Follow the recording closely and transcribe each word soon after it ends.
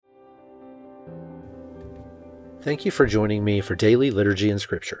Thank you for joining me for Daily Liturgy and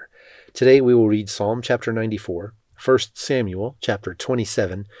Scripture. Today we will read Psalm chapter 94, 1 Samuel chapter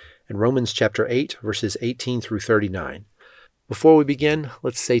 27, and Romans chapter 8, verses 18 through 39. Before we begin,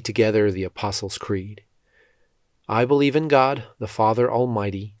 let's say together the Apostles' Creed. I believe in God, the Father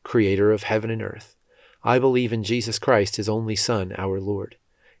Almighty, creator of heaven and earth. I believe in Jesus Christ, his only Son, our Lord.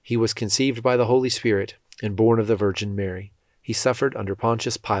 He was conceived by the Holy Spirit and born of the Virgin Mary. He suffered under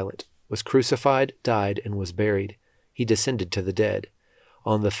Pontius Pilate, was crucified, died, and was buried. He descended to the dead.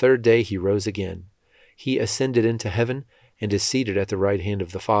 On the third day he rose again. He ascended into heaven and is seated at the right hand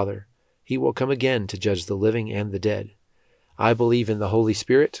of the Father. He will come again to judge the living and the dead. I believe in the Holy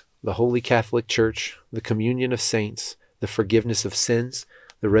Spirit, the Holy Catholic Church, the communion of saints, the forgiveness of sins,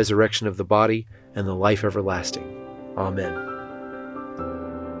 the resurrection of the body, and the life everlasting. Amen.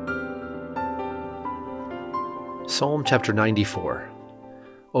 Psalm chapter 94.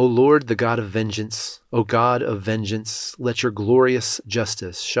 O Lord, the God of vengeance, O God of vengeance, let your glorious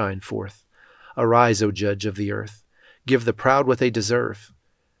justice shine forth. Arise, O Judge of the earth. Give the proud what they deserve.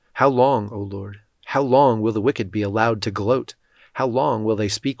 How long, O Lord? How long will the wicked be allowed to gloat? How long will they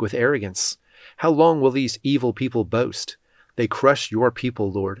speak with arrogance? How long will these evil people boast? They crush your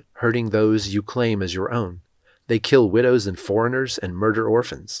people, Lord, hurting those you claim as your own. They kill widows and foreigners and murder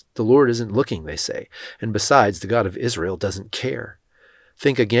orphans. The Lord isn't looking, they say, and besides, the God of Israel doesn't care.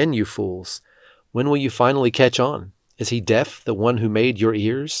 Think again, you fools. When will you finally catch on? Is he deaf, the one who made your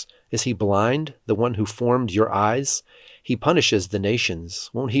ears? Is he blind, the one who formed your eyes? He punishes the nations.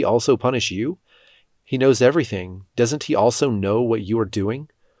 Won't he also punish you? He knows everything. Doesn't he also know what you are doing?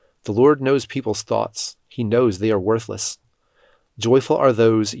 The Lord knows people's thoughts. He knows they are worthless. Joyful are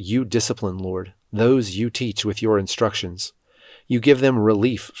those you discipline, Lord, those you teach with your instructions. You give them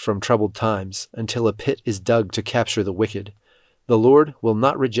relief from troubled times until a pit is dug to capture the wicked. The Lord will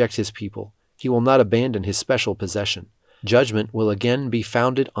not reject his people. He will not abandon his special possession. Judgment will again be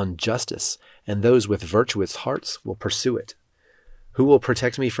founded on justice, and those with virtuous hearts will pursue it. Who will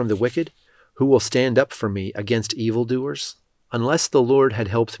protect me from the wicked? Who will stand up for me against evildoers? Unless the Lord had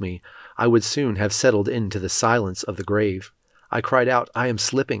helped me, I would soon have settled into the silence of the grave. I cried out, I am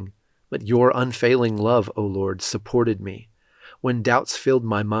slipping, but your unfailing love, O Lord, supported me. When doubts filled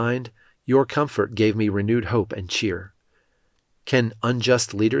my mind, your comfort gave me renewed hope and cheer. Can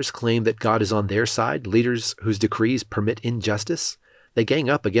unjust leaders claim that God is on their side, leaders whose decrees permit injustice? They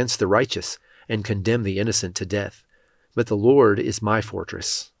gang up against the righteous and condemn the innocent to death. But the Lord is my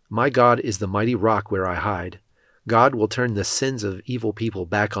fortress. My God is the mighty rock where I hide. God will turn the sins of evil people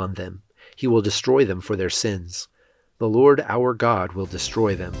back on them. He will destroy them for their sins. The Lord our God will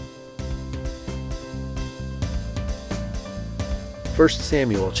destroy them. 1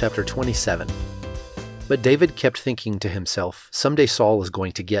 Samuel chapter 27. But David kept thinking to himself, someday Saul is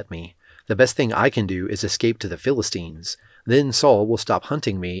going to get me. The best thing I can do is escape to the Philistines. Then Saul will stop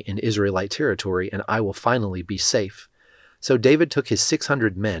hunting me in Israelite territory, and I will finally be safe. So David took his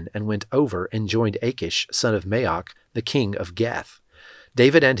 600 men and went over and joined Achish, son of Maoch, the king of Gath.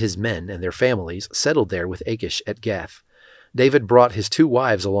 David and his men and their families settled there with Achish at Gath. David brought his 2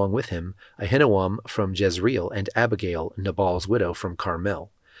 wives along with him, Ahinoam from Jezreel and Abigail, Nabal's widow, from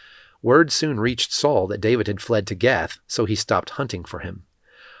Carmel. Word soon reached Saul that David had fled to Gath, so he stopped hunting for him.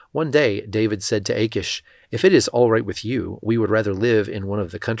 One day David said to Achish, If it is all right with you, we would rather live in one of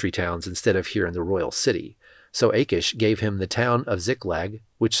the country towns instead of here in the royal city. So Achish gave him the town of Ziklag,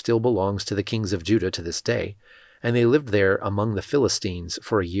 which still belongs to the kings of Judah to this day, and they lived there among the Philistines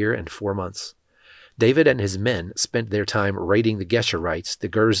for a year and 4 months. David and his men spent their time raiding the Geshurites, the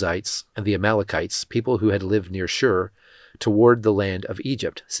Girzites, and the Amalekites, people who had lived near Shur, toward the land of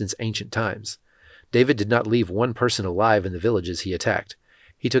Egypt since ancient times. David did not leave one person alive in the villages he attacked.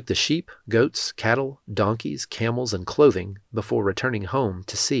 He took the sheep, goats, cattle, donkeys, camels, and clothing before returning home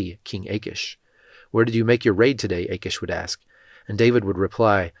to see King Achish. Where did you make your raid today? Achish would ask. And David would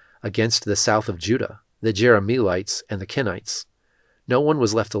reply, Against the south of Judah, the Jerahmeelites and the Kenites. No one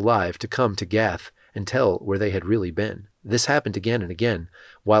was left alive to come to Gath and tell where they had really been. This happened again and again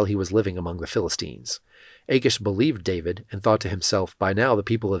while he was living among the Philistines. Achish believed David and thought to himself, By now the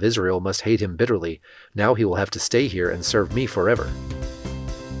people of Israel must hate him bitterly. Now he will have to stay here and serve me forever.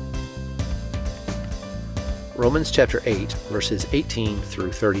 Romans chapter 8, verses 18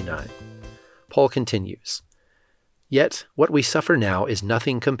 through 39. Paul continues, Yet what we suffer now is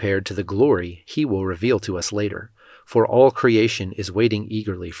nothing compared to the glory he will reveal to us later. For all creation is waiting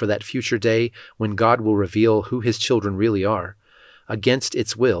eagerly for that future day when God will reveal who his children really are. Against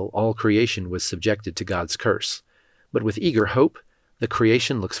its will, all creation was subjected to God's curse. But with eager hope, the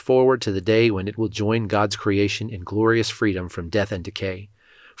creation looks forward to the day when it will join God's creation in glorious freedom from death and decay.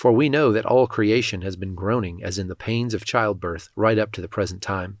 For we know that all creation has been groaning as in the pains of childbirth right up to the present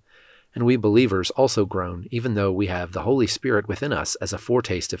time. And we believers also groan, even though we have the Holy Spirit within us as a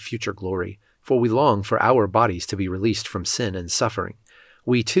foretaste of future glory. For we long for our bodies to be released from sin and suffering.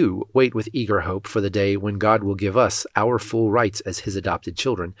 We too wait with eager hope for the day when God will give us our full rights as His adopted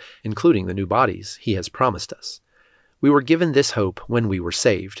children, including the new bodies He has promised us. We were given this hope when we were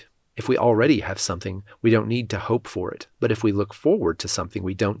saved. If we already have something, we don't need to hope for it. But if we look forward to something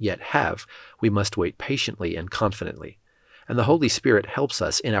we don't yet have, we must wait patiently and confidently. And the Holy Spirit helps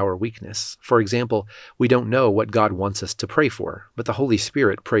us in our weakness. For example, we don't know what God wants us to pray for, but the Holy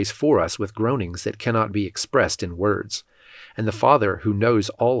Spirit prays for us with groanings that cannot be expressed in words. And the Father, who knows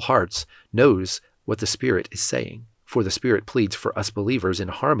all hearts, knows what the Spirit is saying, for the Spirit pleads for us believers in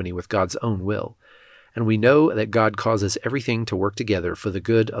harmony with God's own will. And we know that God causes everything to work together for the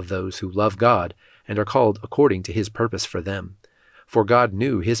good of those who love God and are called according to His purpose for them. For God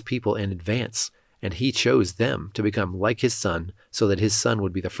knew His people in advance, and He chose them to become like His Son, so that His Son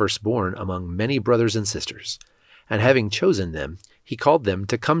would be the firstborn among many brothers and sisters. And having chosen them, He called them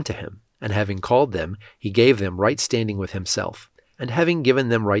to come to Him. And having called them, He gave them right standing with Himself. And having given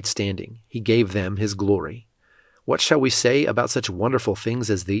them right standing, He gave them His glory. What shall we say about such wonderful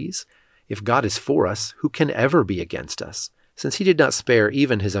things as these? If God is for us, who can ever be against us? Since He did not spare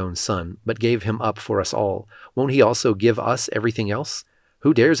even His own Son, but gave Him up for us all, won't He also give us everything else?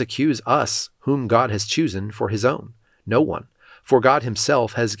 Who dares accuse us, whom God has chosen for His own? No one. For God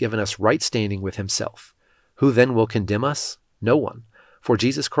Himself has given us right standing with Himself. Who then will condemn us? No one. For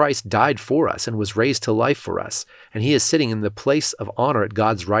Jesus Christ died for us and was raised to life for us, and He is sitting in the place of honor at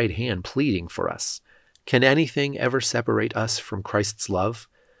God's right hand pleading for us. Can anything ever separate us from Christ's love?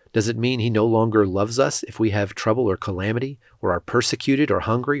 Does it mean He no longer loves us if we have trouble or calamity, or are persecuted or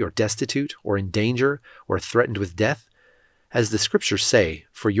hungry or destitute or in danger or threatened with death? As the Scriptures say,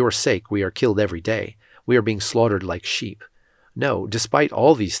 for your sake we are killed every day. We are being slaughtered like sheep. No, despite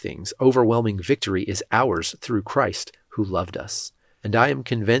all these things, overwhelming victory is ours through Christ, who loved us. And I am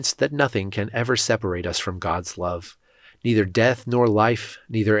convinced that nothing can ever separate us from God's love. Neither death nor life,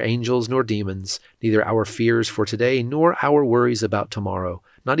 neither angels nor demons, neither our fears for today nor our worries about tomorrow,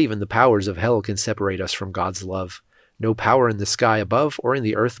 not even the powers of hell can separate us from God's love. No power in the sky above or in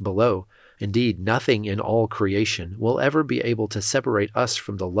the earth below. Indeed, nothing in all creation will ever be able to separate us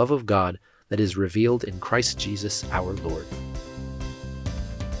from the love of God that is revealed in Christ Jesus our Lord.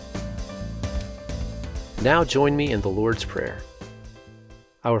 Now join me in the Lord's Prayer.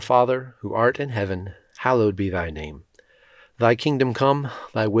 Our Father, who art in heaven, hallowed be Thy name. Thy kingdom come,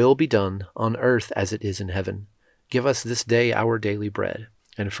 Thy will be done, on earth as it is in heaven. Give us this day our daily bread,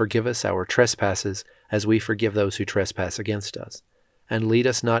 and forgive us our trespasses, as we forgive those who trespass against us. And lead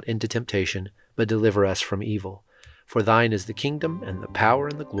us not into temptation, but deliver us from evil. For Thine is the kingdom, and the power,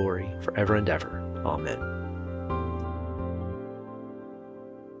 and the glory, forever and ever. Amen.